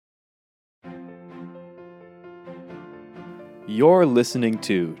You're listening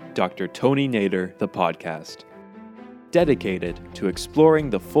to Dr. Tony Nader, the podcast, dedicated to exploring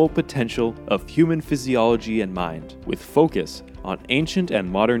the full potential of human physiology and mind, with focus on ancient and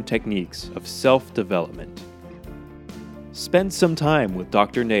modern techniques of self-development. Spend some time with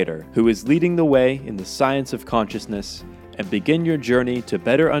Dr. Nader, who is leading the way in the science of consciousness, and begin your journey to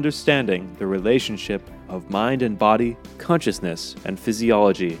better understanding the relationship of mind and body, consciousness, and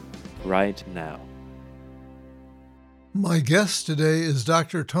physiology right now. My guest today is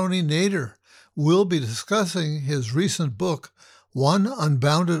Dr. Tony Nader. We'll be discussing his recent book, One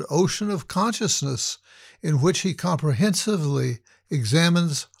Unbounded Ocean of Consciousness, in which he comprehensively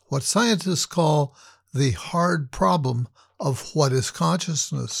examines what scientists call the hard problem of what is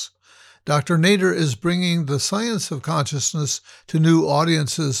consciousness. Dr. Nader is bringing the science of consciousness to new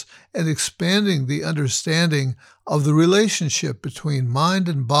audiences and expanding the understanding of the relationship between mind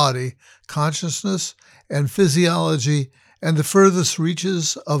and body, consciousness, and physiology, and the furthest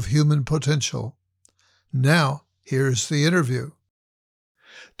reaches of human potential. Now, here's the interview.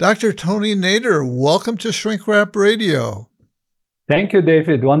 Dr. Tony Nader, welcome to Shrink Wrap Radio. Thank you,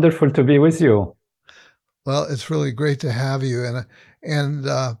 David. Wonderful to be with you. Well, it's really great to have you. And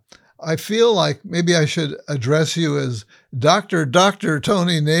I feel like maybe I should address you as Dr.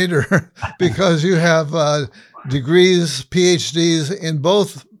 Tony Nader because you have degrees, PhDs in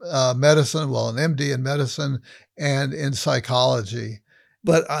both medicine, well, an MD in medicine and in psychology.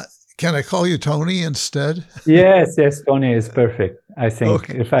 But can I call you Tony instead? Yes, Tony is perfect. I think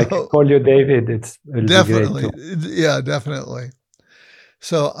if I can call you David, it will definitely. be great too. Yeah, definitely.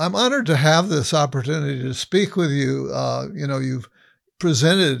 So I'm honored to have this opportunity to speak with you. You've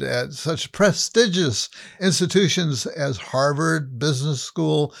presented at such prestigious institutions as Harvard Business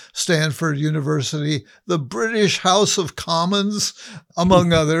School, Stanford University, the British House of Commons,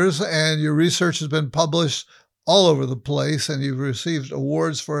 among others, and your research has been published all over the place, and you've received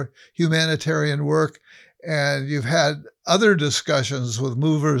awards for humanitarian work, and you've had other discussions with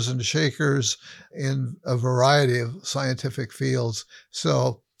movers and shakers in a variety of scientific fields.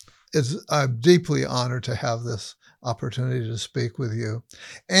 So I'm deeply honored to have this opportunity to speak with you.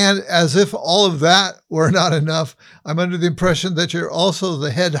 And as if all of that were not enough, I'm under the impression that you're also the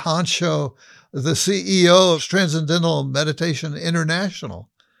head honcho, the CEO of Transcendental Meditation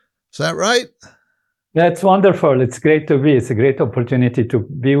International. Is that right? That's wonderful. It's a great opportunity to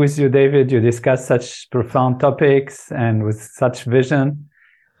be with you, David. You discuss such profound topics and with such vision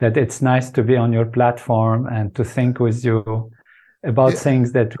that it's nice to be on your platform and to think with you about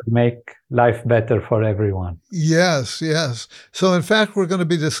things that will make life better for everyone. Yes. So in fact, we're going to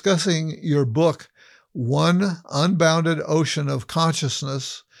be discussing your book, One Unbounded Ocean of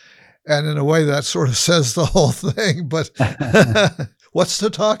Consciousness. And in a way that sort of says the whole thing, but what's to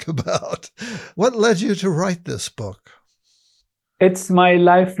talk about? What led you to write this book? It's my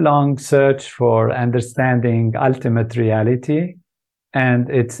lifelong search for understanding ultimate reality and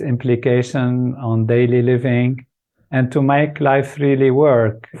its implication on daily living, and to make life really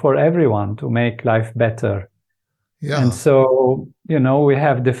work for everyone, to make life better. Yeah. And so, we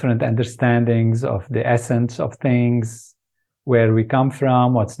have different understandings of the essence of things, where we come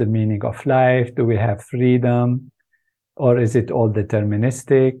from, what's the meaning of life, do we have freedom, or is it all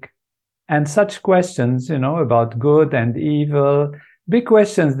deterministic? And such questions, about good and evil, big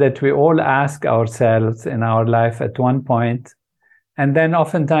questions that we all ask ourselves in our life at one point. And then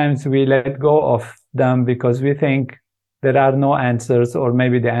oftentimes we let go of them because we think there are no answers, or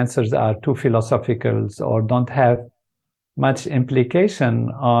maybe the answers are too philosophical or don't have much implication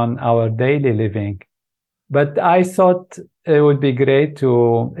on our daily living. But I thought it would be great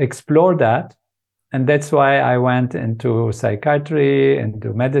to explore that. And that's why I went into psychiatry,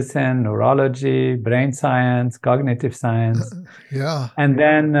 into medicine, neurology, brain science, cognitive science. And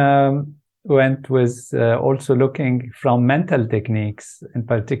then went with also looking from mental techniques, and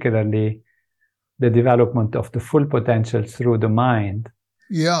particularly the development of the full potential through the mind.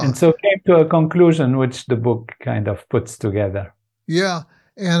 Yeah. And so came to a conclusion which the book kind of puts together. Yeah.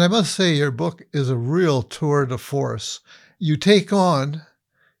 And I must say your book is a real tour de force. You take on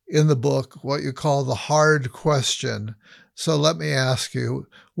in the book what you call the hard question. So let me ask you,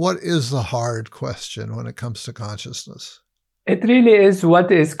 what is the hard question when it comes to consciousness? It really is,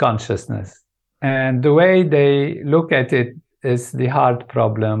 what is consciousness? And the way they look at it is the hard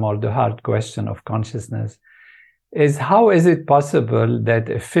problem, or the hard question of consciousness, is how is it possible that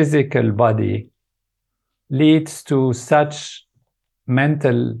a physical body leads to such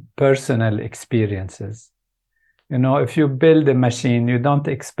mental, personal experiences? If you build a machine, you don't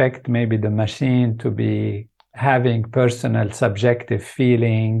expect maybe the machine to be having personal, subjective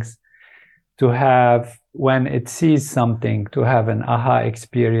feelings, to have, when it sees something, to have an aha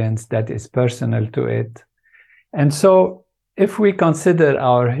experience that is personal to it. And so if we consider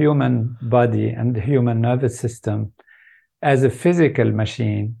our human body and the human nervous system as a physical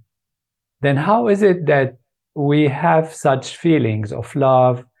machine, then how is it that we have such feelings of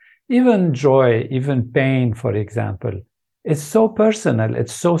love, even joy, even pain, for example? It's so personal,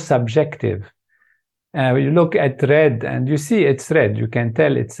 it's so subjective. You look at red and you see it's red, you can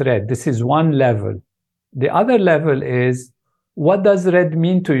tell it's red. This is one level. The other level is, what does red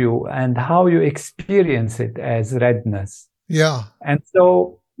mean to you and how you experience it as redness? Yeah. And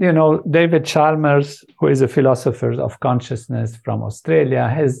so, David Chalmers, who is a philosopher of consciousness from Australia,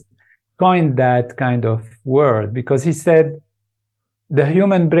 has coined that kind of word because he said, the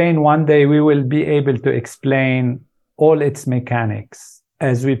human brain, one day we will be able to explain all its mechanics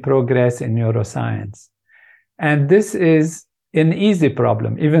as we progress in neuroscience. And this is an easy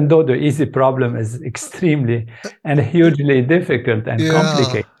problem, even though the easy problem is extremely and hugely difficult and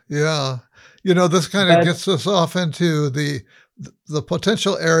complicated. Yeah. This kind of gets us off into the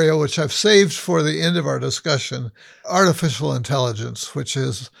potential area, which I've saved for the end of our discussion, artificial intelligence, which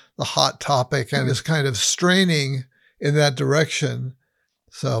is the hot topic and is kind of straining in that direction.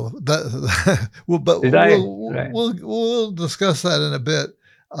 So we'll discuss that in a bit.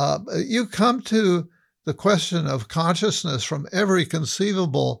 You come to the question of consciousness from every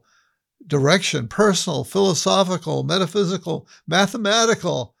conceivable direction: personal, philosophical, metaphysical,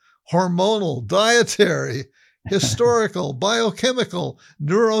 mathematical, hormonal, dietary, historical, biochemical,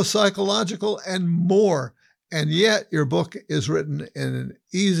 neuropsychological, and more. And yet your book is written in an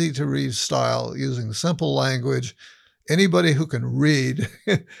easy-to-read style using simple language. Anybody who can read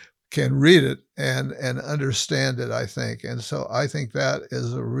can read it and understand it, I think. And so I think that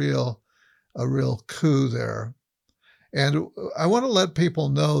is a real coup there. And I want to let people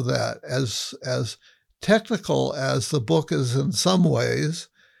know that as technical as the book is in some ways,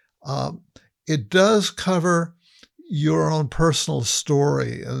 it does cover your own personal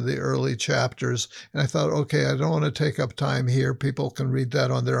story in the early chapters. And I thought, okay, I don't want to take up time here. People can read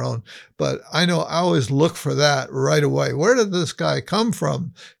that on their own. But I know I always look for that right away. Where did this guy come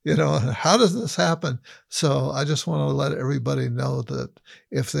from? How does this happen? So I just want to let everybody know that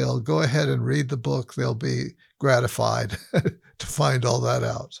if they'll go ahead and read the book, they'll be gratified to find all that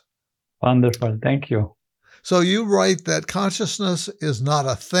out. Wonderful. Thank you. So you write that consciousness is not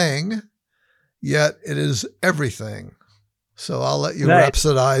a thing, yet it is everything. So I'll let you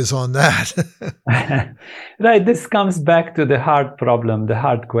rhapsodize on that. Right. This comes back to the hard problem, the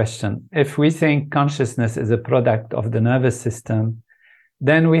hard question. If we think consciousness is a product of the nervous system,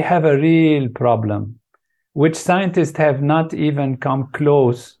 then we have a real problem, which scientists have not even come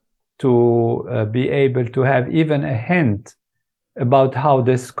close to be able to have even a hint about how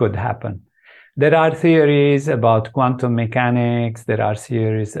this could happen. There are theories about quantum mechanics. There are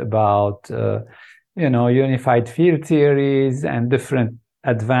theories about, unified field theories and different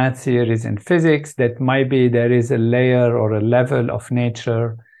advanced theories in physics that maybe there is a layer or a level of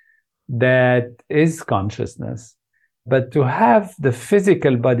nature that is consciousness. But to have the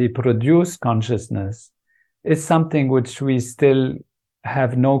physical body produce consciousness is something which we still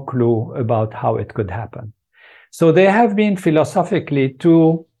have no clue about how it could happen. So there have been philosophically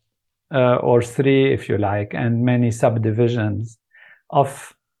two or three, if you like, and many subdivisions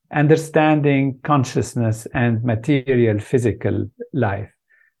of understanding consciousness and material physical life.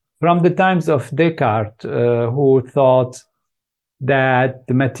 From the times of Descartes, who thought that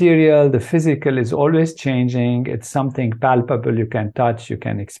the material, the physical is always changing. It's something palpable, you can touch, you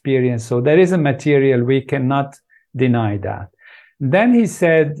can experience. So there is a material, we cannot deny that. Then he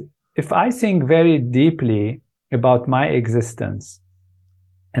said, if I think very deeply about my existence,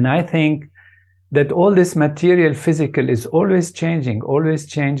 and I think that all this material physical is always changing,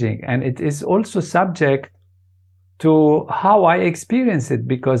 and it is also subject to how I experience it,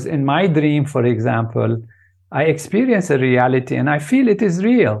 because in my dream, for example, I experience a reality and I feel it is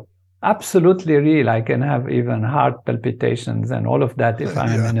real, absolutely real. I can have even heart palpitations and all of that if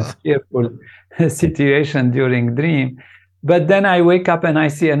I'm in a fearful situation during dream. But then I wake up and I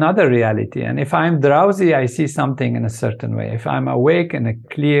see another reality. And if I'm drowsy, I see something in a certain way. If I'm awake and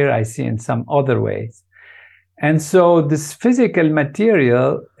clear, I see in some other ways. And so this physical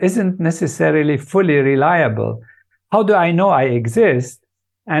material isn't necessarily fully reliable. How do I know I exist?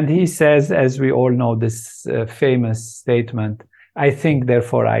 And he says, as we all know, this famous statement, I think,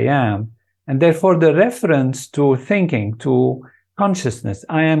 therefore I am. And therefore the reference to thinking, to consciousness,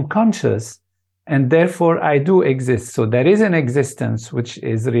 I am conscious, and therefore I do exist. So there is an existence which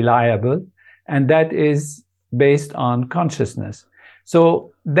is reliable, and that is based on consciousness.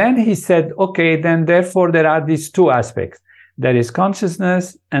 So then he said, okay, then therefore there are these two aspects. There is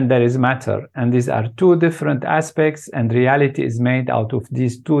consciousness and there is matter. And these are two different aspects, and reality is made out of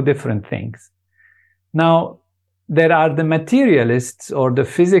these two different things. Now, there are the materialists or the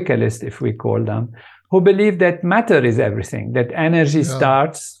physicalists, if we call them, who believe that matter is everything, that energy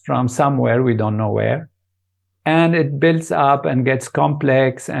starts from somewhere, we don't know where, and it builds up and gets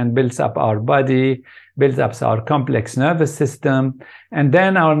complex and builds up our body, builds up our complex nervous system. And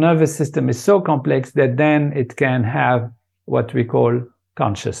then our nervous system is so complex that then it can have what we call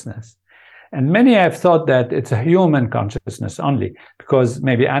consciousness. And many have thought that it's a human consciousness only, because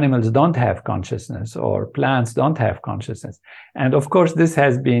maybe animals don't have consciousness or plants don't have consciousness. And of course, this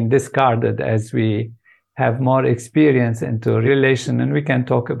has been discarded as we have more experience into relation, and we can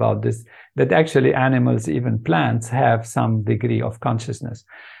talk about this, that actually animals, even plants, have some degree of consciousness.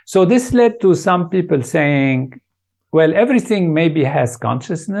 So this led to some people saying, well, everything maybe has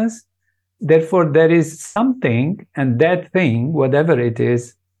consciousness, therefore there is something, and that thing, whatever it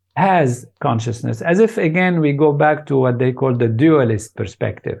is, has consciousness, as if, again, we go back to what they call the dualist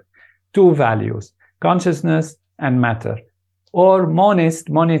perspective. Two values, consciousness and matter. Or monist,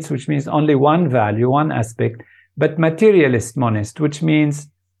 which means only one value, one aspect, but materialist monist, which means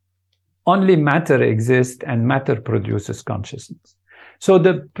only matter exists and matter produces consciousness. So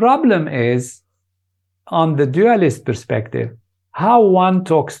the problem is, on the dualist perspective, how one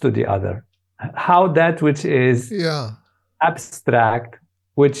talks to the other, how that which is abstract,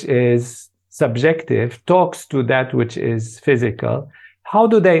 which is subjective, talks to that which is physical. How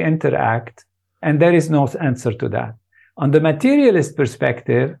do they interact? And there is no answer to that. On the materialist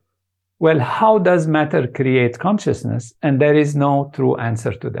perspective, well, how does matter create consciousness? And there is no true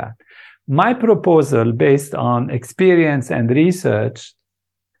answer to that. My proposal, based on experience and research,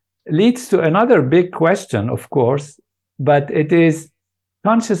 leads to another big question, of course, but it is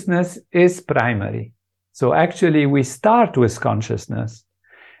consciousness is primary. So actually, we start with consciousness.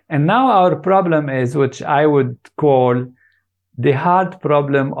 And now our problem is, which I would call the hard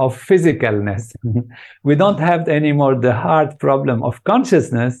problem of physicalness. We don't have anymore the hard problem of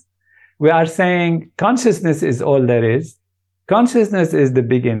consciousness. We are saying consciousness is all there is. Consciousness is the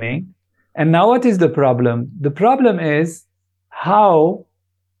beginning. And now what is the problem? The problem is how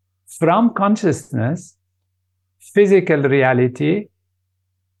from consciousness, physical reality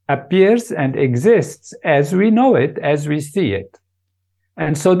appears and exists as we know it, as we see it.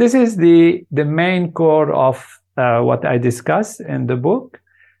 And so this is the main core of what I discuss in the book,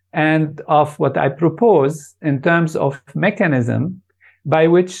 and of what I propose in terms of mechanism by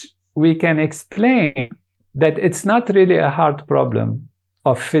which we can explain that it's not really a hard problem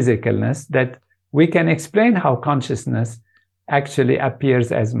of physicalness, that we can explain how consciousness actually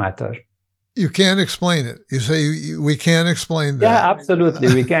appears as matter. You can't explain it. You say we can't explain that. Yeah,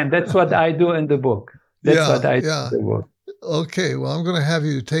 absolutely, we can. That's what I do in the book. That's what I do in the book. Okay, well, I'm going to have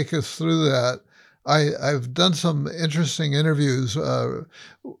you take us through that. I've done some interesting interviews on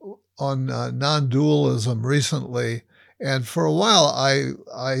non-dualism recently, and for a while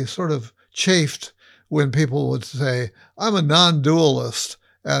I sort of chafed when people would say, I'm a non-dualist,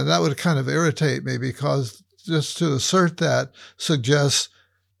 and that would kind of irritate me, because just to assert that suggests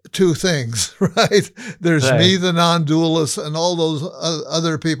two things, right? There's me, the non-dualist, and all those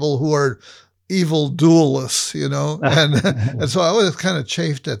other people who are evil dualists, and so I was kind of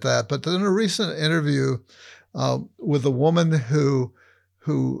chafed at that. But in a recent interview with a woman who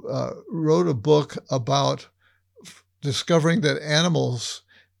wrote a book about discovering that animals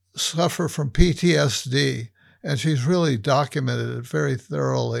suffer from PTSD, and she's really documented it very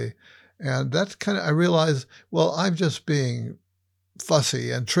thoroughly. And that I realized, well, I'm just being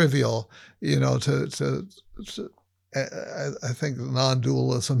fussy and trivial, I think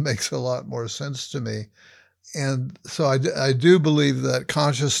non-dualism makes a lot more sense to me. And so I do believe that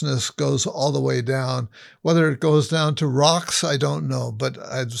consciousness goes all the way down. Whether it goes down to rocks, I don't know. But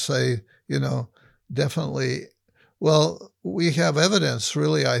I'd say, definitely, well, we have evidence,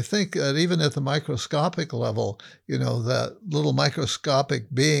 really, I think, that even at the microscopic level, that little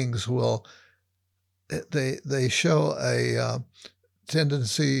microscopic beings they show a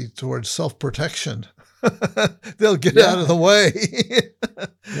tendency towards self-protection. They'll get out of the way.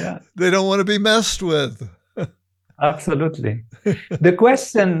 They don't want to be messed with. Absolutely. The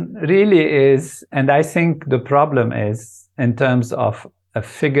question really is, and I think the problem is, in terms of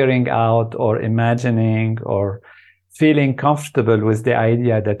figuring out or imagining or feeling comfortable with the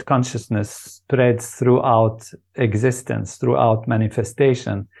idea that consciousness spreads throughout existence, throughout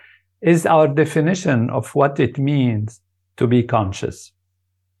manifestation, is our definition of what it means to be conscious.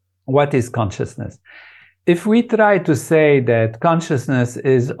 What is consciousness? if we try to say that consciousness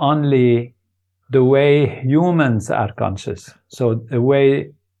is only the way humans are conscious, so the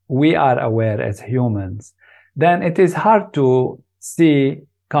way we are aware as humans, then it is hard to see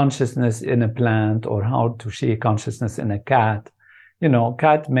consciousness in a plant or how to see consciousness in a cat.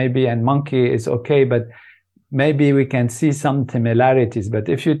 Cat maybe and monkey is okay, but maybe we can see some similarities. But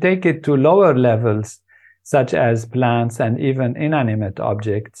if you take it to lower levels, such as plants and even inanimate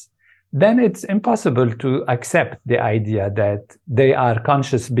objects, then it's impossible to accept the idea that they are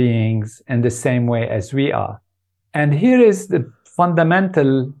conscious beings in the same way as we are. And here is the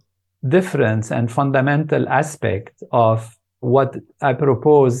fundamental difference and fundamental aspect of what I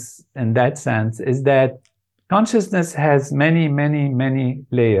propose in that sense, is that consciousness has many, many, many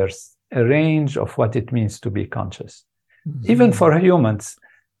layers, a range of what it means to be conscious. Mm-hmm. Even for humans,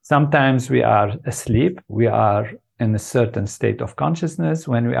 sometimes we are asleep, we are in a certain state of consciousness.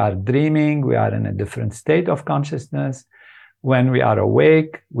 When we are dreaming, we are in a different state of consciousness. When we are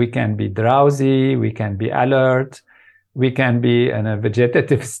awake, we can be drowsy, we can be alert, we can be in a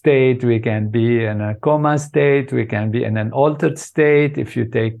vegetative state, we can be in a coma state, we can be in an altered state. If you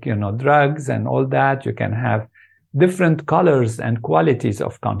take, drugs and all that, you can have different colors and qualities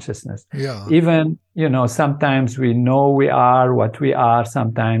of consciousness. Yeah. Even, sometimes we know we are what we are.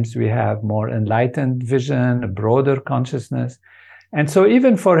 Sometimes we have more enlightened vision, a broader consciousness. And so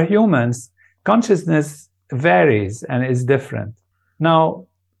even for humans, consciousness varies and is different. Now,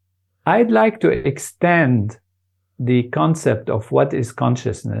 I'd like to extend the concept of what is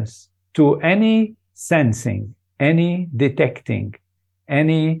consciousness to any sensing, any detecting,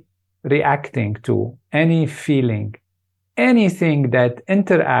 any reacting to, any feeling, anything that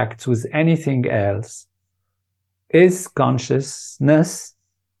interacts with anything else is consciousness,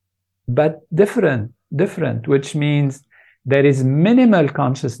 but different, which means there is minimal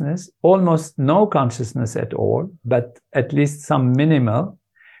consciousness, almost no consciousness at all, but at least some minimal.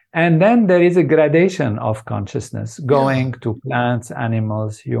 And then there is a gradation of consciousness going to plants,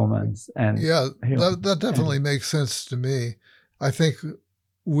 animals, humans. And that definitely makes sense to me. I think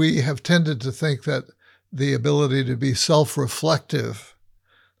we have tended to think that the ability to be self-reflective,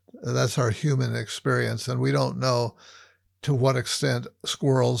 that's our human experience, and we don't know to what extent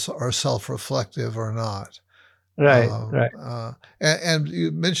squirrels are self-reflective or not. Right. And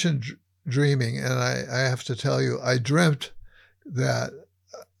you mentioned dreaming, and I have to tell you, I dreamt that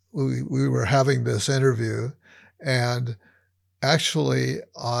we were having this interview, and actually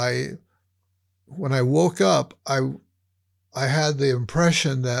when I woke up, I had the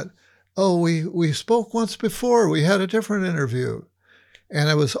impression that, we spoke once before, we had a different interview. And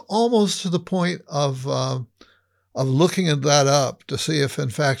I was almost to the point of looking at that up to see if in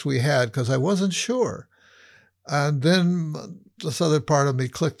fact we had, because I wasn't sure. And then this other part of me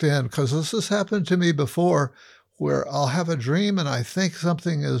clicked in, because this has happened to me before, where I'll have a dream and I think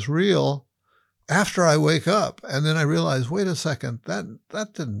something is real after I wake up. And then I realize, wait a second,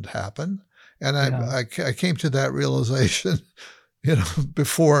 that didn't happen. And I came to that realization,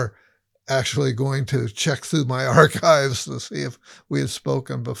 before actually going to check through my archives to see if we had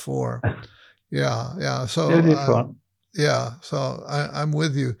spoken before. Yeah. So, so I'm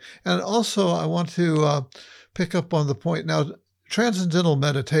with you. And also I want to pick up on the point. Now, transcendental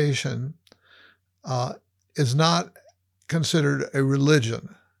meditation is not considered a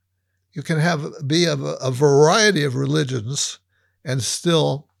religion. You can be of a variety of religions and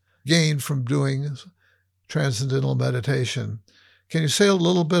still gain from doing transcendental meditation. Can you say a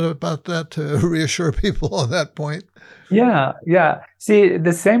little bit about that to reassure people on that point? Yeah. See,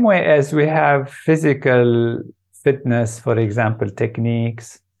 the same way as we have physical fitness, for example,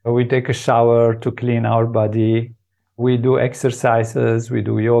 techniques, we take a shower to clean our body, we do exercises, we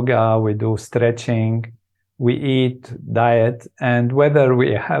do yoga, we do stretching, we eat, diet, and whether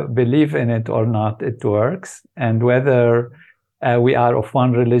we believe in it or not, it works. And whether we are of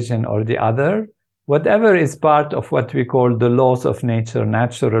one religion or the other, whatever is part of what we call the laws of nature,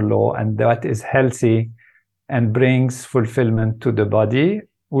 natural law, and that is healthy and brings fulfillment to the body,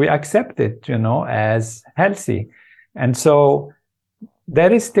 we accept it, as healthy. And so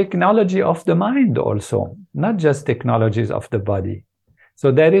there is technology of the mind also, not just technologies of the body.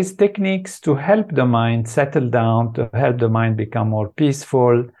 So there is techniques to help the mind settle down, to help the mind become more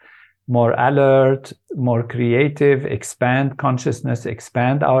peaceful, more alert, more creative, expand consciousness,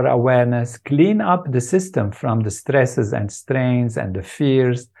 expand our awareness, clean up the system from the stresses and strains and the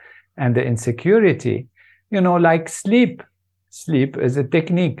fears and the insecurity. Like sleep. Sleep is a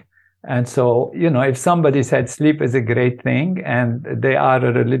technique. And so, if somebody said sleep is a great thing and they are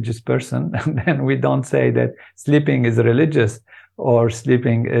a religious person, then we don't say that sleeping is religious or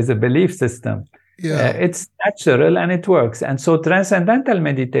sleeping is a belief system. Yeah. It's natural and it works. And so transcendental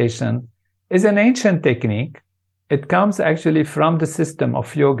meditation is an ancient technique. It comes actually from the system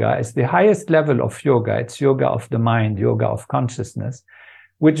of yoga. It's the highest level of yoga. It's yoga of the mind, yoga of consciousness,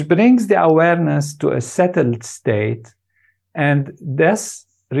 which brings the awareness to a settled state and thus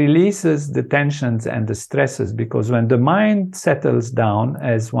releases the tensions and the stresses. Because when the mind settles down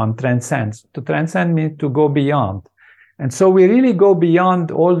as one transcends, to transcend means to go beyond. And so we really go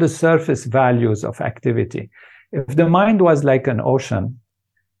beyond all the surface values of activity. If the mind was like an ocean,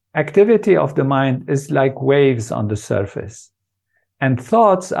 activity of the mind is like waves on the surface. And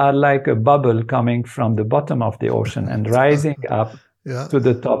thoughts are like a bubble coming from the bottom of the ocean and rising up to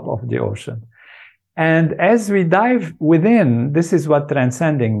the top of the ocean. And as we dive within, this is what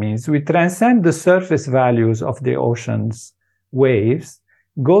transcending means. We transcend the surface values of the ocean's waves,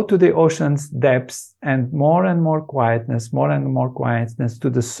 go to the ocean's depths, and more quietness to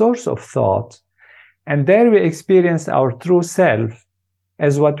the source of thought. And there we experience our true self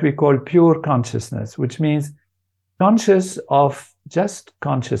as what we call pure consciousness, which means conscious of just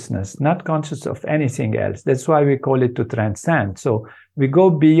consciousness, not conscious of anything else. That's why we call it to transcend. So we go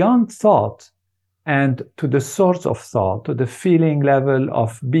beyond thought and to the source of thought, to the feeling level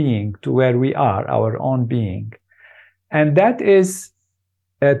of being, to where we are, our own being. And that is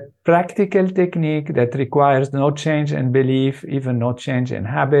a practical technique that requires no change in belief, even no change in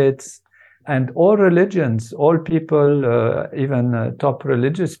habits. And all religions, all people, even top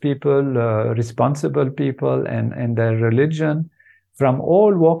religious people, responsible people and their religion, from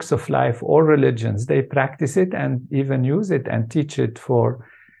all walks of life, all religions, they practice it and even use it and teach it for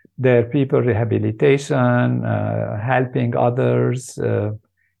their people rehabilitation, helping others,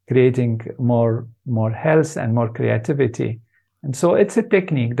 creating more health and more creativity. And so it's a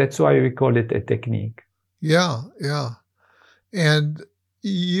technique. That's why we call it a technique. Yeah. And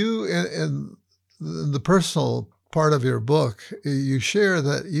you, in the personal part of your book, you share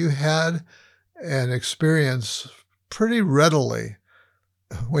that you had an experience pretty readily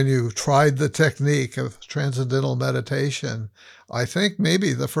when you tried the technique of transcendental meditation. I think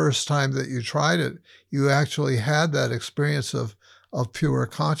maybe the first time that you tried it, you actually had that experience of pure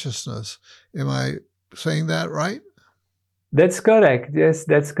consciousness. Am I saying that right? That's correct. Yes,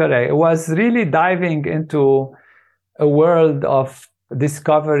 that's correct. It was really diving into a world of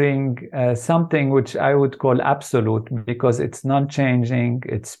discovering something which I would call absolute, because it's non-changing,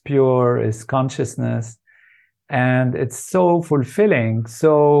 it's pure, it's consciousness, and it's so fulfilling,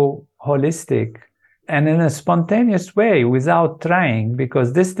 so holistic, and in a spontaneous way without trying,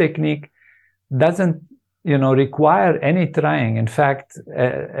 because this technique doesn't require any trying. In fact,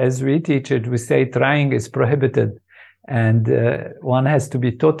 as we teach it, we say trying is prohibited, and one has to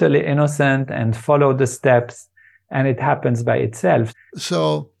be totally innocent and follow the steps, and it happens by itself.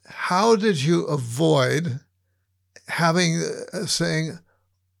 So how did you avoid saying,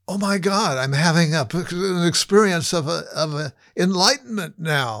 oh my God, I'm having an experience of a enlightenment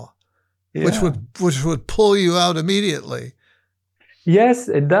now, which would pull you out immediately? Yes,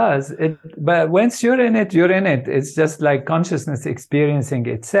 it does. But once you're in it, you're in it. It's just like consciousness experiencing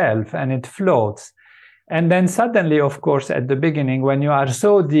itself, and it floats. And then suddenly, of course, at the beginning, when you are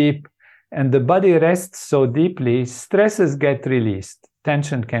so deep and the body rests so deeply, stresses get released,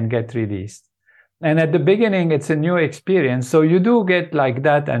 tension can get released. And at the beginning, it's a new experience. So you do get like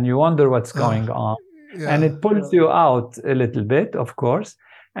that and you wonder what's going on. Yeah. And it pulls you out a little bit, of course.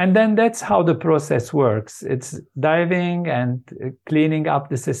 And then that's how the process works. It's diving and cleaning up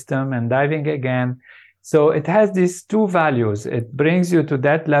the system and diving again. So it has these two values. It brings you to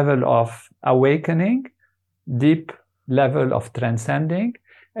that level of awakening, deep level of transcending.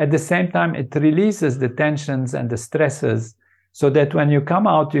 At the same time, it releases the tensions and the stresses, so that when you come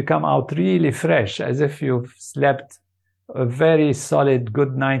out really fresh, as if you've slept a very solid,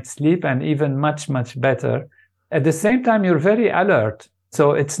 good night's sleep, and even much, much better. At the same time, you're very alert.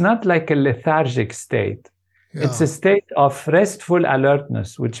 So it's not like a lethargic state. Yeah. It's a state of restful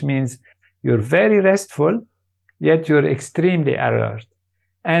alertness, which means you're very restful, yet you're extremely alert.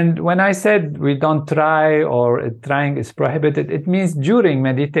 And when I said we don't try or trying is prohibited, it means during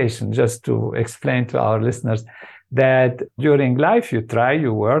meditation, just to explain to our listeners that during life you try,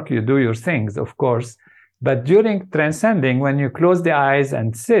 you work, you do your things, of course. But during transcending, when you close the eyes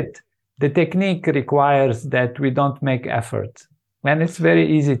and sit, the technique requires that we don't make effort. And it's very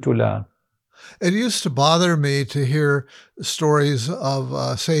easy to learn. It used to bother me to hear stories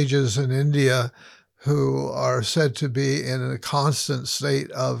of sages in India who are said to be in a constant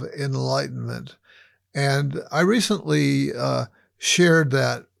state of enlightenment. And I recently shared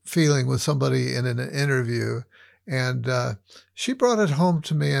that feeling with somebody in an interview, And she brought it home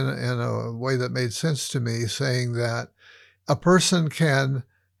to me in a way that made sense to me, saying that a person can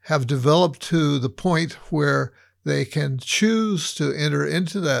have developed to the point where they can choose to enter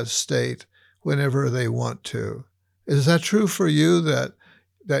into that state whenever they want to. Is that true for you, that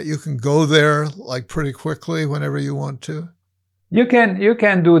you can go there like pretty quickly whenever you want to? You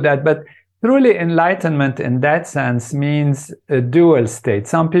can do that, but truly enlightenment in that sense means a dual state.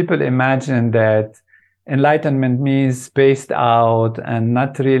 Some people imagine that enlightenment means spaced out and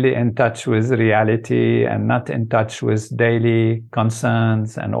not really in touch with reality and not in touch with daily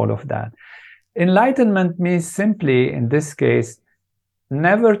concerns and all of that. Enlightenment means simply, in this case,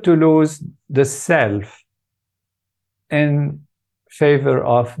 never to lose the self in favor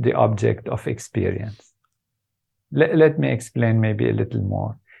of the object of experience. Let me explain maybe a little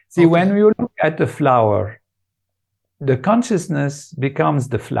more. See, Okay. when you look at the flower, the consciousness becomes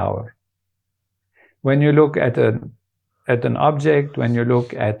the flower. When you look at an object, when you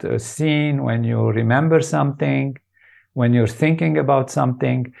look at a scene, when you remember something, when you're thinking about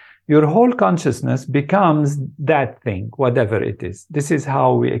something, your whole consciousness becomes that thing, whatever it is. This is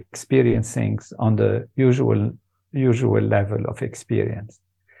how we experience things on the usual level of experience.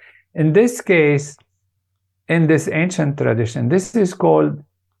 In this case, in this ancient tradition, this is called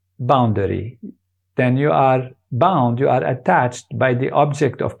boundary. Then you are bound, you are attached by the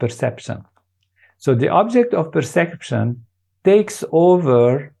object of perception. So the object of perception takes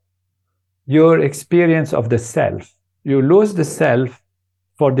over your experience of the self. You lose the self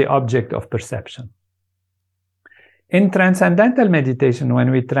for the object of perception. In transcendental meditation, when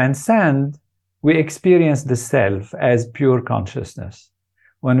we transcend, we experience the self as pure consciousness.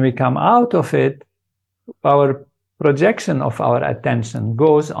 When we come out of it, our projection of our attention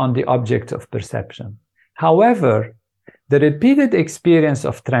goes on the object of perception. However, the repeated experience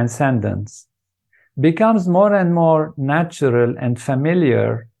of transcendence becomes more and more natural and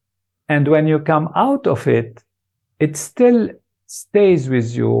familiar, and when you come out of it, it still stays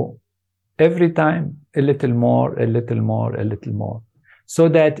with you every time a little more, a little more, a little more. So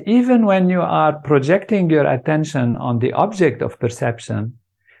that even when you are projecting your attention on the object of perception,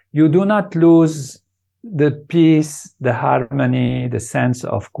 you do not lose the peace, the harmony, the sense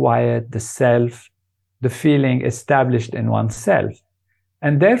of quiet, the self, the feeling established in oneself.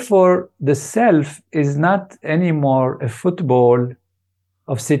 And therefore, the self is not anymore a football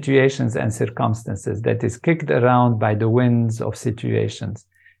of situations and circumstances that is kicked around by the winds of situations.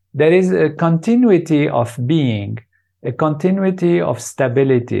 There is a continuity of being, a continuity of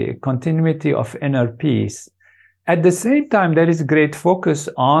stability, a continuity of inner peace. At the same time, there is great focus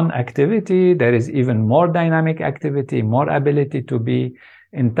on activity. There is even more dynamic activity, more ability to be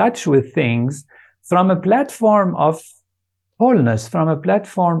in touch with things from a platform of wholeness, from a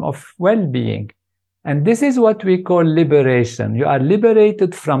platform of well-being. And this is what we call liberation. You are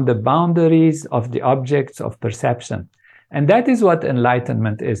liberated from the boundaries of the objects of perception. And that is what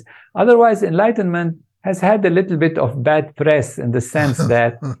enlightenment is. Otherwise, enlightenment has had a little bit of bad press in the sense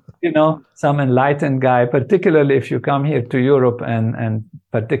that, some enlightened guy, particularly if you come here to Europe and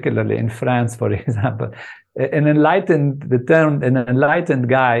particularly in France, for example, the term an enlightened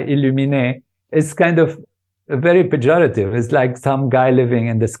guy, illuminé, is kind of very pejorative. It's like some guy living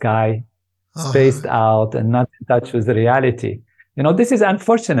in the sky, spaced out and not in touch with reality. This is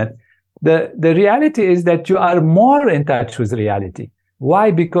unfortunate. The reality is that you are more in touch with reality.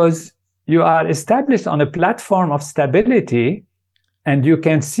 Why? Because you are established on a platform of stability, and you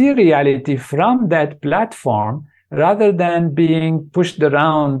can see reality from that platform rather than being pushed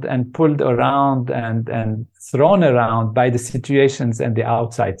around and pulled around and thrown around by the situations and the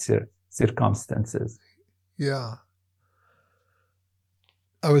outside circumstances. Yeah.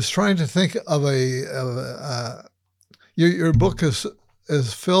 I was trying to think of your book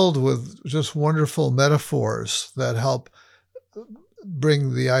is filled with just wonderful metaphors that help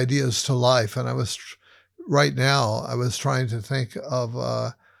bring the ideas to life. And I was trying to think of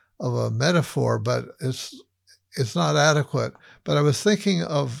a metaphor, but it's not adequate. But I was thinking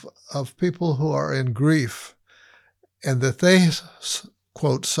of people who are in grief, and that they,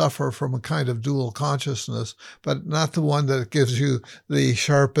 quote, suffer from a kind of dual consciousness, but not the one that gives you the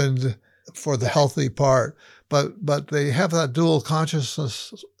sharpened for the healthy part, but they have that dual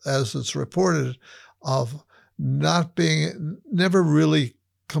consciousness, as it's reported, of never really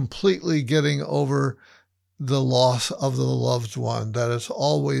completely getting over the loss of the loved one, that it's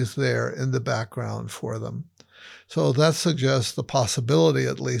always there in the background for them. So that suggests the possibility,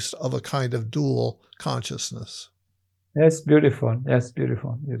 at least, of a kind of dual consciousness. Yes, beautiful. Yes,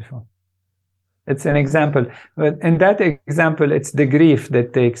 beautiful, beautiful. It's an example. But in that example, it's the grief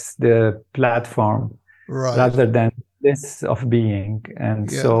that takes the platform. Right. rather than bliss of being.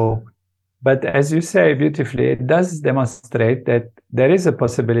 And so, but as you say beautifully, it does demonstrate that there is a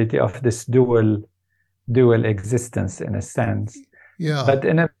possibility of this dual existence in a sense. Yeah. But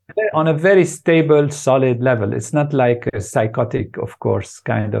on a very stable, solid level. It's not like a psychotic, of course,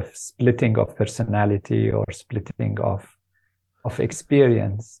 kind of splitting of personality or splitting of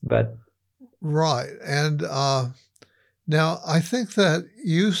experience. But right. And now I think that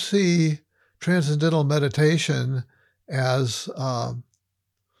you see transcendental meditation as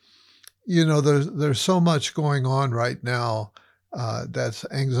there's so much going on right now that's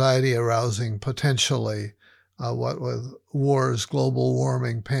anxiety arousing potentially. What with wars, global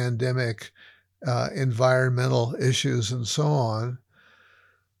warming, pandemic, environmental issues, and so on.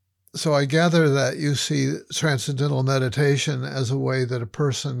 So I gather that you see transcendental meditation as a way that a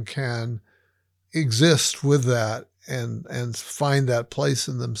person can exist with that and find that place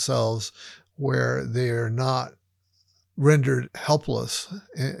in themselves where they're not rendered helpless,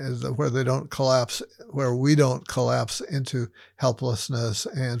 where they don't collapse, where we don't collapse into helplessness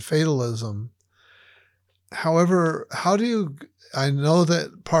and fatalism. However, I know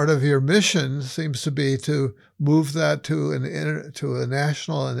that part of your mission seems to be to move that to a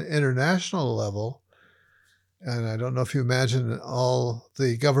national and international level. And I don't know if you imagine all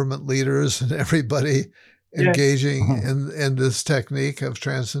the government leaders and everybody engaging in this technique of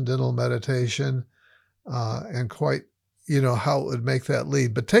transcendental meditation, and quite, how it would make that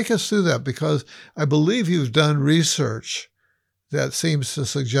lead. But take us through that, because I believe you've done research that seems to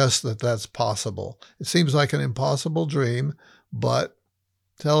suggest that that's possible. It seems like an impossible dream, but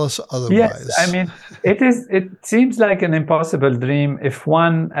tell us otherwise. Yes, I mean, it seems like an impossible dream if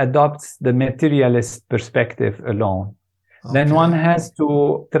one adopts the materialist perspective alone. Okay. Then one has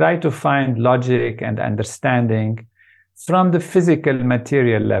to try to find logic and understanding from the physical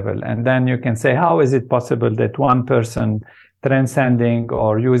material level. And then you can say, how is it possible that one person transcending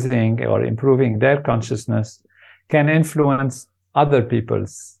or using or improving their consciousness can influence other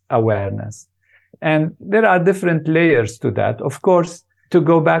people's awareness? And there are different layers to that. Of course, to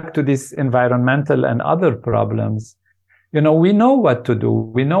go back to these environmental and other problems, we know what to do.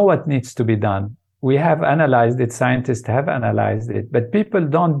 We know what needs to be done. We have analyzed it. Scientists have analyzed it, but people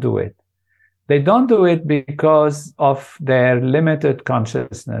don't do it. They don't do it because of their limited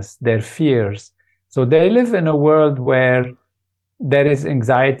consciousness, their fears. So they live in a world where there is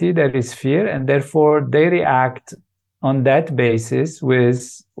anxiety, there is fear, and therefore they react on that basis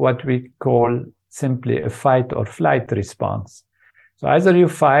with what we call simply a fight or flight response. So either you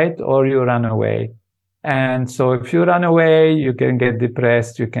fight or you run away. And so if you run away, you can get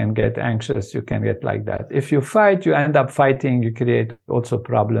depressed, you can get anxious, you can get like that. If you fight, you end up fighting, you create also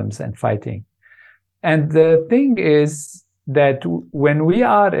problems and fighting. And the thing is that when we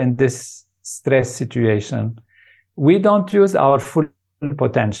are in this stress situation, we don't use our full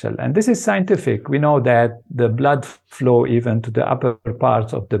potential. And this is scientific. We know that the blood flow even to the upper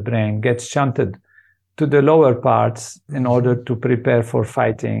parts of the brain gets shunted to the lower parts in order to prepare for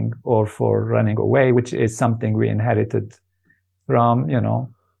fighting or for running away, which is something we inherited from,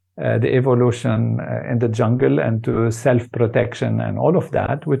 the evolution in the jungle and to self-protection and all of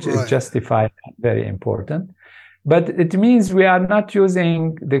that, which is justified and very important. But it means we are not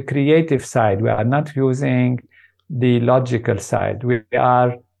using the creative side. We are not using the logical side. We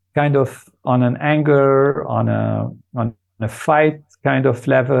are kind of on an anger, on a fight kind of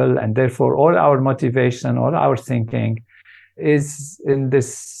level, and therefore all our motivation, all our thinking is in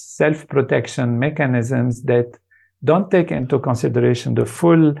this self-protection mechanisms that don't take into consideration the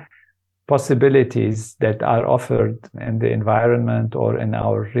full possibilities that are offered in the environment or in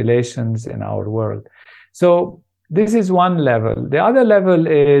our relations in our world. So this is one level. The other level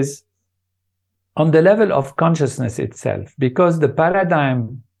is on the level of consciousness itself, because the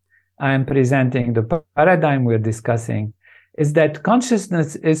paradigm I'm presenting, the paradigm we're discussing, is that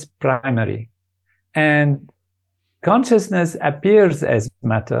consciousness is primary. And consciousness appears as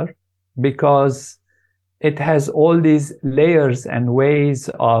matter because it has all these layers and ways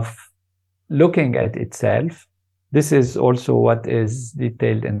of looking at itself. This is also what is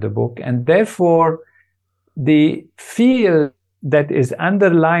detailed in the book. And therefore, the field that is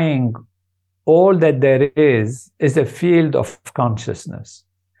underlying all that there is a field of consciousness.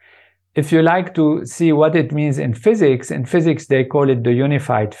 If you like to see what it means in physics they call it the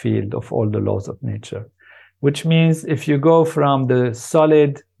unified field of all the laws of nature, which means if you go from the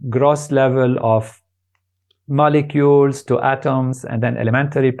solid gross level of molecules to atoms and then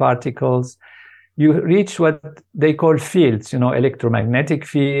elementary particles, you reach what they call fields, electromagnetic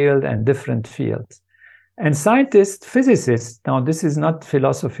field and different fields. And scientists, physicists, now this is not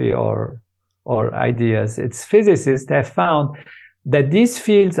philosophy or or ideas. It's physicists have found that these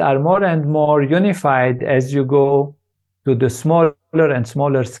fields are more and more unified as you go to the smaller and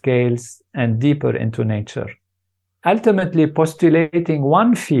smaller scales and deeper into nature, ultimately postulating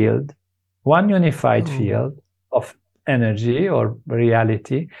one field, one unified field of energy or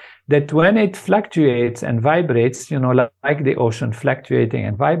reality, that when it fluctuates and vibrates, like the ocean fluctuating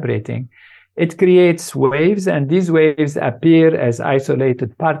and vibrating, it creates waves, and these waves appear as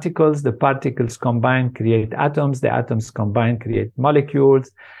isolated particles. The particles combine, create atoms. The atoms combine, create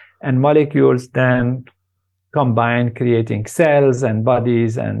molecules, and molecules then combine, creating cells and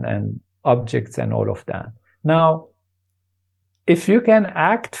bodies and objects and all of that. Now, if you can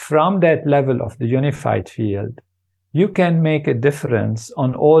act from that level of the unified field, you can make a difference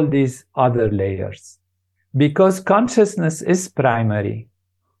on all these other layers, because consciousness is primary.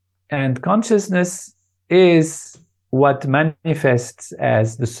 And consciousness is what manifests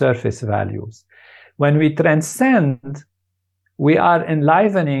as the surface values. When we transcend, we are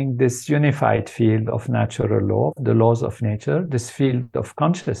enlivening this unified field of natural law, the laws of nature, this field of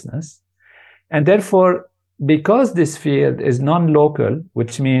consciousness. And therefore, because this field is non-local,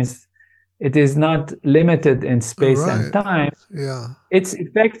 which means it is not limited in space and time, its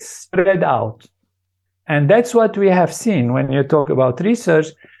effects spread out. And that's what we have seen when you talk about research.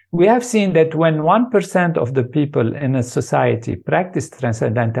 We have seen that when 1% of the people in a society practice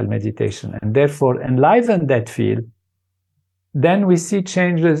transcendental meditation and therefore enliven that field, then we see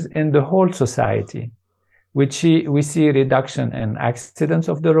changes in the whole society. We see reduction in accidents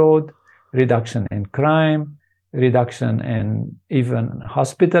of the road, reduction in crime, reduction in even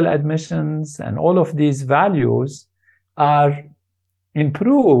hospital admissions, and all of these values are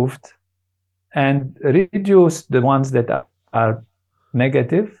improved and reduced. The ones that are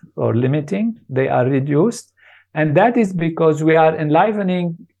negative or limiting, they are reduced. And that is because we are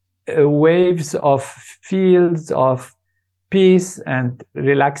enlivening waves of fields of peace and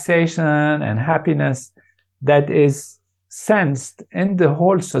relaxation and happiness that is sensed in the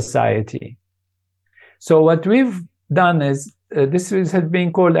whole society. So what we've done is, this has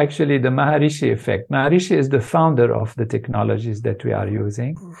been called actually the Maharishi effect. Maharishi is the founder of the technologies that we are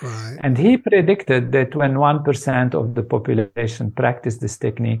using. Right. And he predicted that when 1% of the population practice this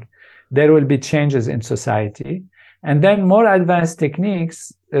technique, there will be changes in society. And then more advanced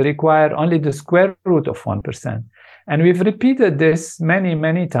techniques require only the square root of 1%. And we've repeated this many,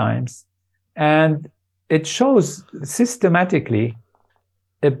 many times. And it shows systematically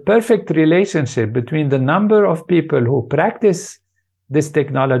a perfect relationship between the number of people who practice this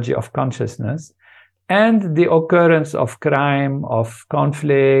technology of consciousness and the occurrence of crime, of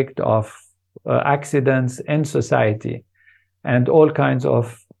conflict, of accidents in society, and all kinds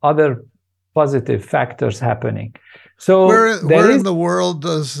of other positive factors happening. So where in the world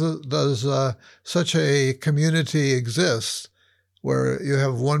does such a community exist where you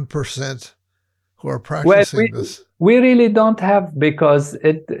have 1% who are practicing this? We really don't have, because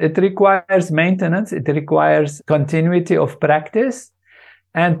it requires maintenance, it requires continuity of practice.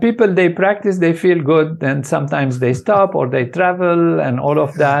 And people, they practice, they feel good, and sometimes they stop or they travel and all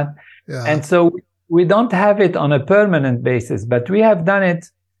of that. Yeah. And so we don't have it on a permanent basis, but we have done it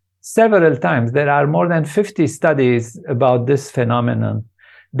several times. There are more than 50 studies about this phenomenon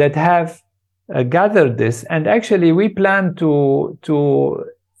that have gathered this. And actually, we plan to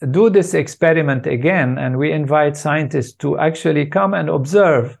do this experiment again, and we invite scientists to actually come and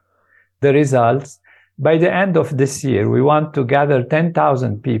observe the results. By the end of this year, we want to gather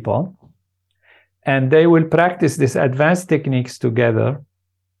 10,000 people, and they will practice these advanced techniques together.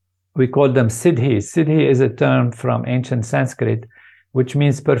 We call them siddhis. Siddhi is a term from ancient Sanskrit, which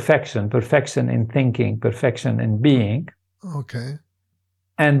means perfection, perfection in thinking, perfection in being. Okay.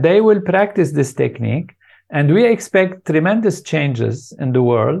 And they will practice this technique. And we expect tremendous changes in the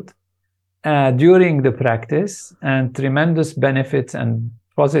world during the practice, and tremendous benefits and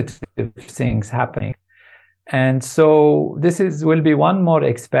positive things happening. And so this will be one more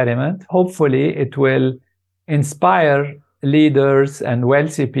experiment. Hopefully, it will inspire leaders and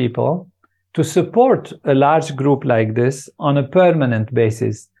wealthy people to support a large group like this on a permanent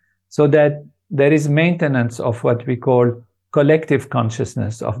basis, so that there is maintenance of what we call collective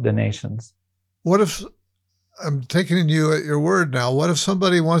consciousness of the nations. What if, I'm taking you at your word now, what if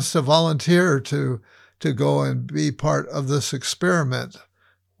somebody wants to volunteer to go and be part of this experiment?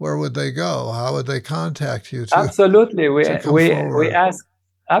 Where would they go? How would they contact you? Absolutely. We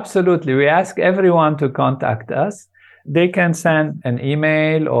ask everyone to contact us. They can send an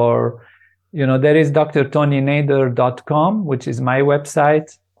email, or, there is drtonynader.com, which is my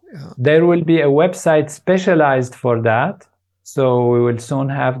website. Yeah. There will be a website specialized for that. So we will soon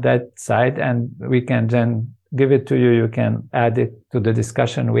have that site, and we can then give it to you. You can add it to the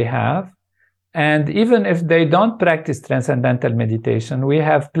discussion we have. And even if they don't practice transcendental meditation, we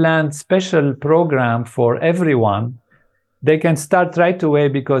have planned special program for everyone. They can start right away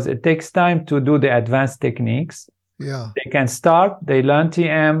because it takes time to do the advanced techniques. Yeah. They can start, they learn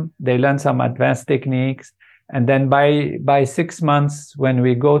TM, they learn some advanced techniques. And then by 6 months, when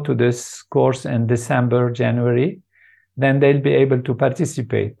we go to this course in December, January, then they'll be able to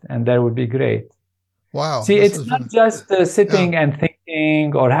participate, and that would be great. Wow. See, it's not just sitting and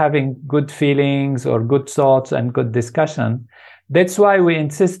thinking or having good feelings or good thoughts and good discussion. That's why we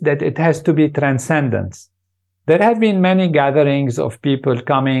insist that it has to be transcendence. There have been many gatherings of people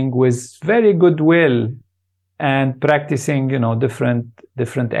coming with very good will and practicing,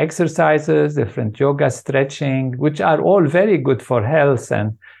 different exercises, different yoga, stretching, which are all very good for health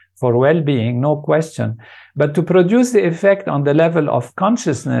and for well-being, no question. But to produce the effect on the level of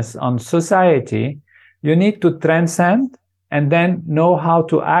consciousness on society, you need to transcend and then know how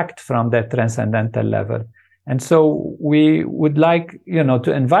to act from that transcendental level. And so we would like,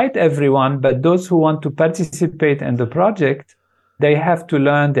 to invite everyone, but those who want to participate in the project, they have to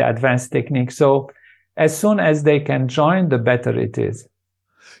learn the advanced technique. So as soon as they can join, the better it is.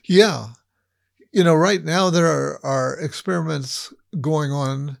 Yeah. Right now there are experiments going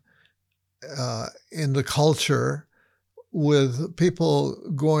on in the culture with people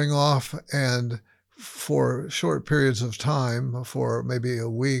going off and for short periods of time, for maybe a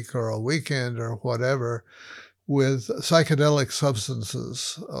week or a weekend or whatever, with psychedelic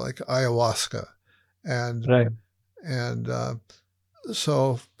substances like ayahuasca. And right. And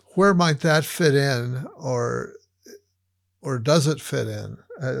so where might that fit in, or does it fit in?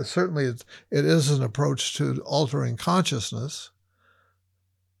 Certainly it is an approach to altering consciousness.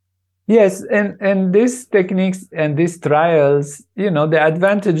 Yes, and these techniques and these trials, the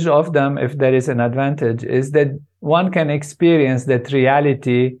advantage of them, if there is an advantage, is that one can experience that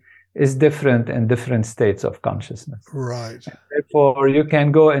reality is different in different states of consciousness. Right. And therefore, you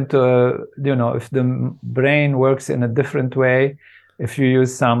can go into, if the brain works in a different way, if you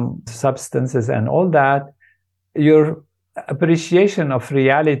use some substances and all that, your appreciation of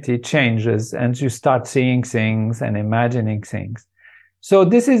reality changes and you start seeing things and imagining things. So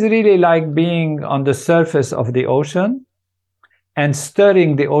this is really like being on the surface of the ocean and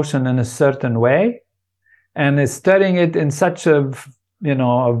stirring the ocean in a certain way, and stirring it in such a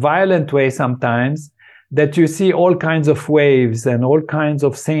violent way sometimes that you see all kinds of waves and all kinds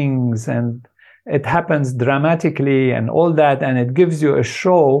of things, and it happens dramatically and all that, and it gives you a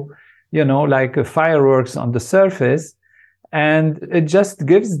show, like a fireworks on the surface, and it just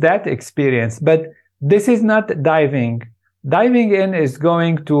gives that experience. But this is not diving. Diving in is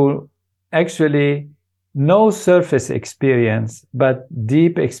going to actually no surface experience, but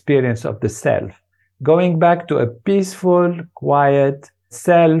deep experience of the self. Going back to a peaceful, quiet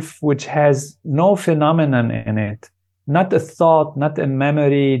self, which has no phenomenon in it, not a thought, not a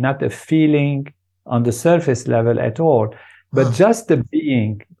memory, not a feeling on the surface level at all, but just a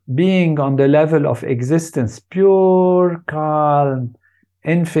being on the level of existence, pure, calm,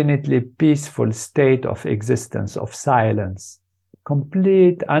 infinitely peaceful state of existence, of silence,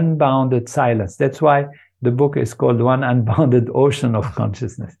 complete unbounded silence. That's why the book is called One Unbounded Ocean of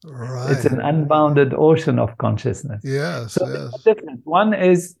Consciousness. Right. It's an unbounded ocean of consciousness. Yes, so yes. It's different. One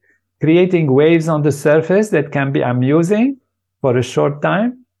is creating waves on the surface that can be amusing for a short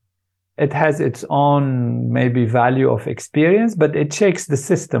time. It has its own maybe value of experience, but it shakes the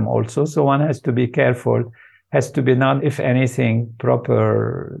system also. So one has to be careful. Has to be not, if anything,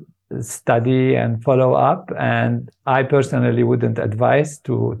 proper study and follow up. And I personally wouldn't advise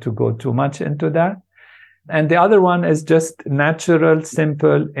to go too much into that. And the other one is just natural,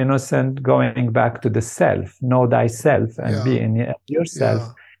 simple, innocent, going back to the self, know thyself and be in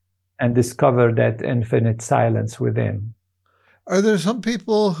yourself and discover that infinite silence within. Are there some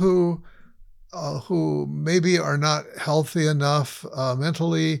people who maybe are not healthy enough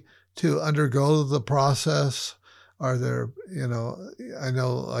mentally to undergo the process? Are there, I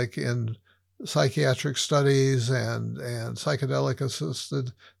know like in psychiatric studies and psychedelic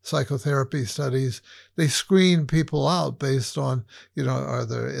assisted psychotherapy studies, they screen people out based on,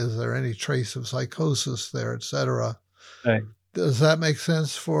 is there any trace of psychosis there, et cetera? Right. Does that make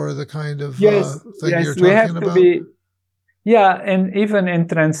sense for the kind of thing you're talking about? And even in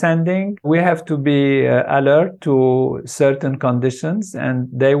transcending, we have to be alert to certain conditions, and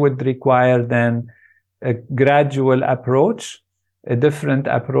they would require then a gradual approach, a different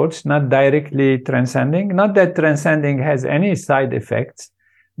approach, not directly transcending. Not that transcending has any side effects,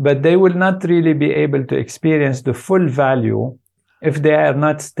 but they will not really be able to experience the full value if they are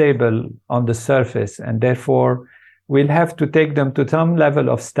not stable on the surface. And therefore, we'll have to take them to some level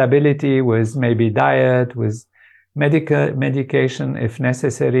of stability with maybe diet, with medication if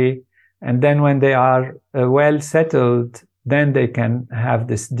necessary. And then when they are well settled, then they can have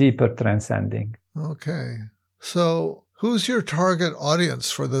this deeper transcending. Okay. So who's your target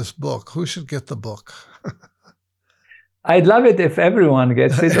audience for this book? Who should get the book? I'd love it if everyone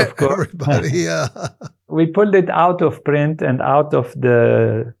gets it, of course. Everybody, yeah. We pulled it out of print and out of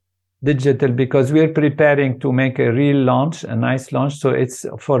the digital because we're preparing to make a real launch, a nice launch. So it's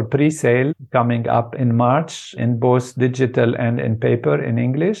for pre-sale coming up in March in both digital and in paper in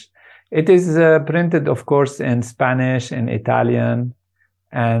English. It is printed, of course, in Spanish, in Italian,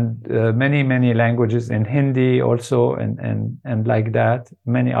 and many languages, in Hindi also, and like that,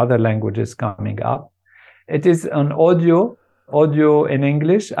 many other languages coming up. It is an audio in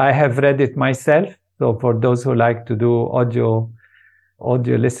English. I have read it myself. So for those who like to do audio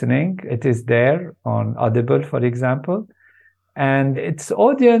listening, it is there on Audible, for example. And its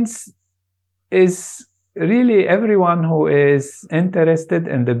audience is really everyone who is interested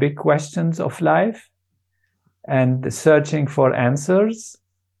in the big questions of life and searching for answers.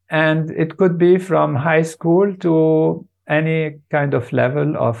 And it could be from high school to any kind of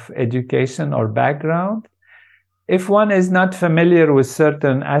level of education or background. If one is not familiar with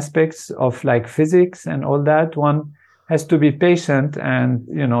certain aspects of like physics and all that, one has to be patient and,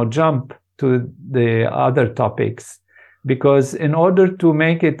 jump to the other topics. Because in order to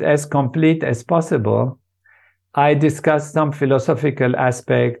make it as complete as possible, I discussed some philosophical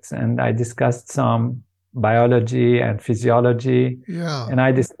aspects and I discussed some biology and physiology. Yeah. And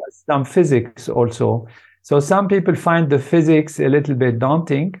I discussed some physics also. So some people find the physics a little bit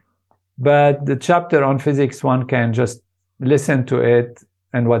daunting, but the chapter on physics, one can just listen to it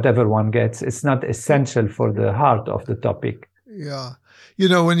and whatever one gets. It's not essential for the heart of the topic. Yeah.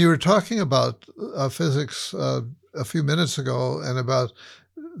 When you were talking about physics a few minutes ago and about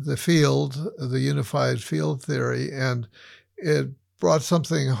the field, the unified field theory, and it brought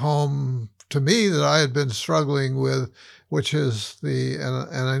something home to me that I had been struggling with, which is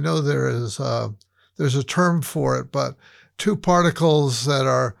and I know there's a term for it, but two particles that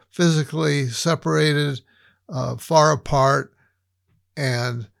are physically separated, far apart,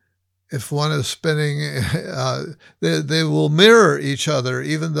 and if one is spinning, they will mirror each other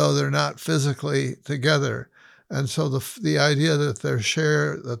even though they're not physically together. And so the idea that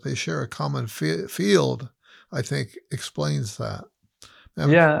they share a common field, I think, explains that.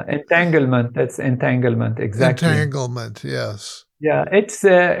 Yeah, entanglement. That's entanglement, exactly. Entanglement, yes. Yeah, it's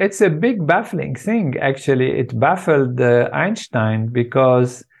a big baffling thing, actually. It baffled Einstein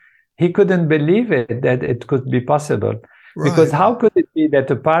because he couldn't believe it, that it could be possible. Right. Because how could it be that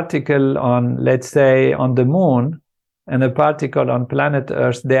a particle on, let's say, on the moon and a particle on planet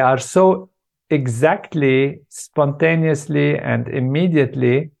Earth, they are so exactly, spontaneously, and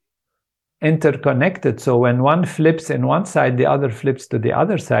immediately interconnected. So when one flips in one side, the other flips to the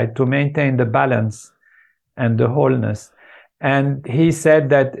other side to maintain the balance and the wholeness. And he said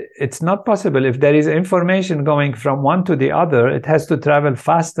that it's not possible. If there is information going from one to the other, it has to travel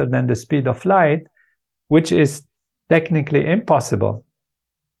faster than the speed of light, which is technically impossible.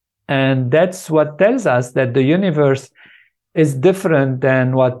 And that's what tells us that the universe is different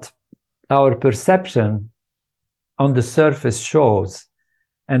than what our perception on the surface shows.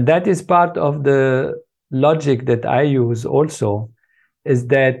 And that is part of the logic that I use also, is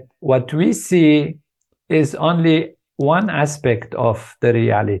that what we see is only one aspect of the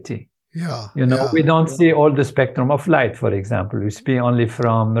reality. Yeah. We don't see all the spectrum of light, for example. We see only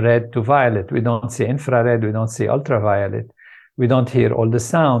from red to violet. We don't see infrared. We don't see ultraviolet. We don't hear all the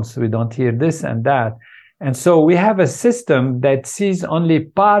sounds. We don't hear this and that. And so we have a system that sees only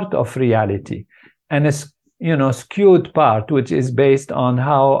part of reality, and a skewed part, which is based on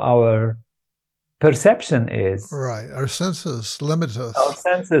how our perception is. Right. Our senses limit us. Our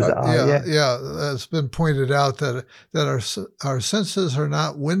senses are, yeah. It's been pointed out that our senses are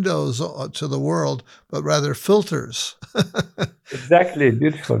not windows to the world, but rather filters. Exactly.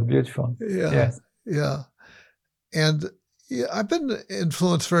 Beautiful. Yeah. Yes. Yeah. And I've been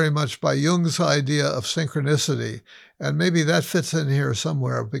influenced very much by Jung's idea of synchronicity, and maybe that fits in here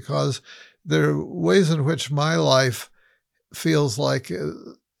somewhere, because there are ways in which my life feels like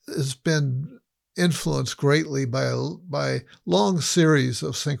has been influenced greatly by long series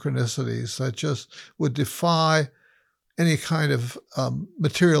of synchronicities that just would defy any kind of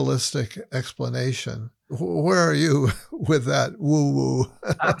materialistic explanation. Where are you with that woo-woo?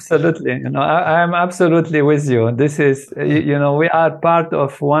 Absolutely. I'm absolutely with you. This is, we are part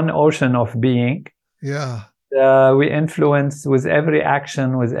of one ocean of being. Yeah. We influence with every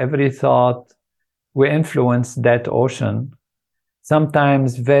action, with every thought, we influence that ocean.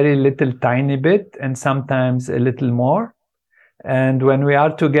 Sometimes very little tiny bit, and sometimes a little more. And when we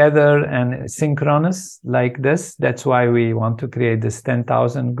are together and synchronous like this, that's why we want to create this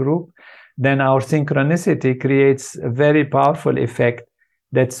 10,000 group, then our synchronicity creates a very powerful effect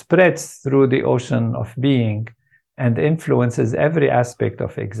that spreads through the ocean of being and influences every aspect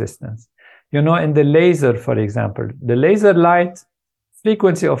of existence. In the laser, for example, the laser light,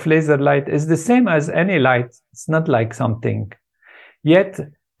 frequency of laser light is the same as any light. It's not like something. Yet,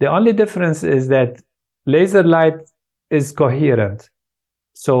 the only difference is that laser light is coherent.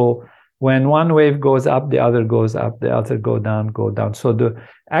 So when one wave goes up, the other goes up, the other go down. So the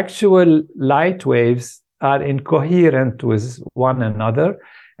actual light waves are incoherent with one another.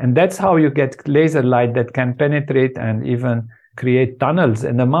 And that's how you get laser light that can penetrate and even create tunnels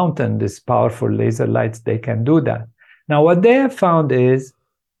in the mountain. These powerful laser lights, they can do that. Now, what they have found is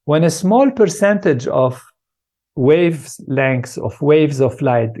when a small percentage of wavelengths of waves of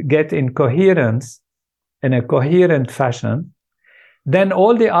light get in coherence, in a coherent fashion, then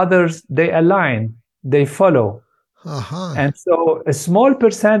all the others, they align, they follow. Uh-huh. And so a small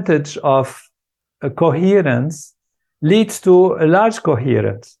percentage of coherence leads to a large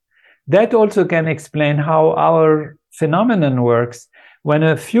coherence. That also can explain how our phenomenon works. When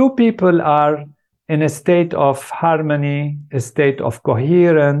a few people are in a state of harmony, a state of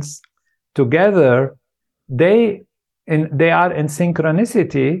coherence together, they are in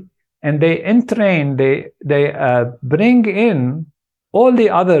synchronicity, and they entrain, they bring in all the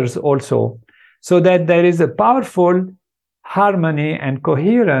others also, so that there is a powerful harmony and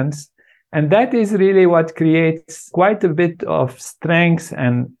coherence. And that is really what creates quite a bit of strength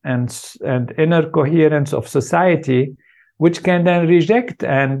and inner coherence of society, which can then reject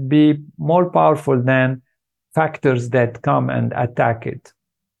and be more powerful than factors that come and attack it.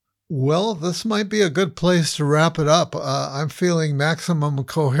 Well, this might be a good place to wrap it up. I'm feeling maximum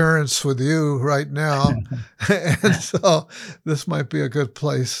coherence with you right now. And so this might be a good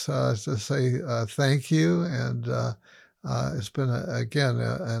place to say thank you. And it's been,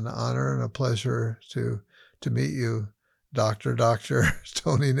 an honor and a pleasure to meet you, Dr.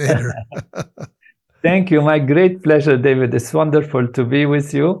 Tony Nader. Thank you. My great pleasure, David. It's wonderful to be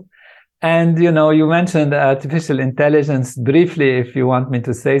with you. And, you mentioned artificial intelligence briefly. If you want me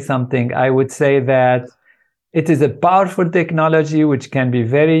to say something, I would say that it is a powerful technology which can be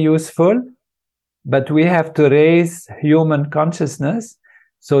very useful, but we have to raise human consciousness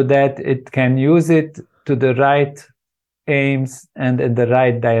so that it can use it to the right aims and in the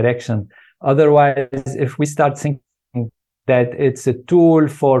right direction. Otherwise, if we start thinking that it's a tool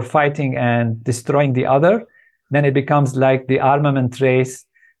for fighting and destroying the other, then it becomes like the armament race.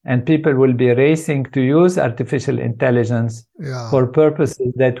 And people will be racing to use artificial intelligence for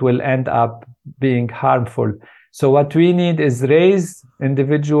purposes that will end up being harmful. So what we need is raise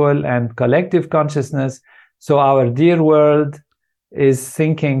individual and collective consciousness, so our dear world is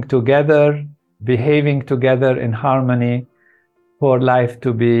thinking together, behaving together in harmony, for life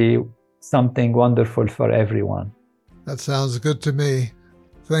to be something wonderful for everyone. That sounds good to me.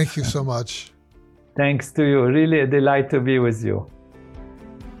 Thank you so much. Thanks to you. Really a delight to be with you.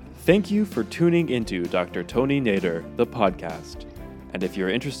 Thank you for tuning into Dr. Tony Nader, the podcast. And if you're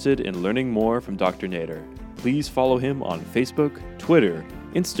interested in learning more from Dr. Nader, please follow him on Facebook, Twitter,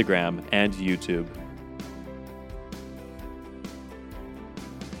 Instagram, and YouTube.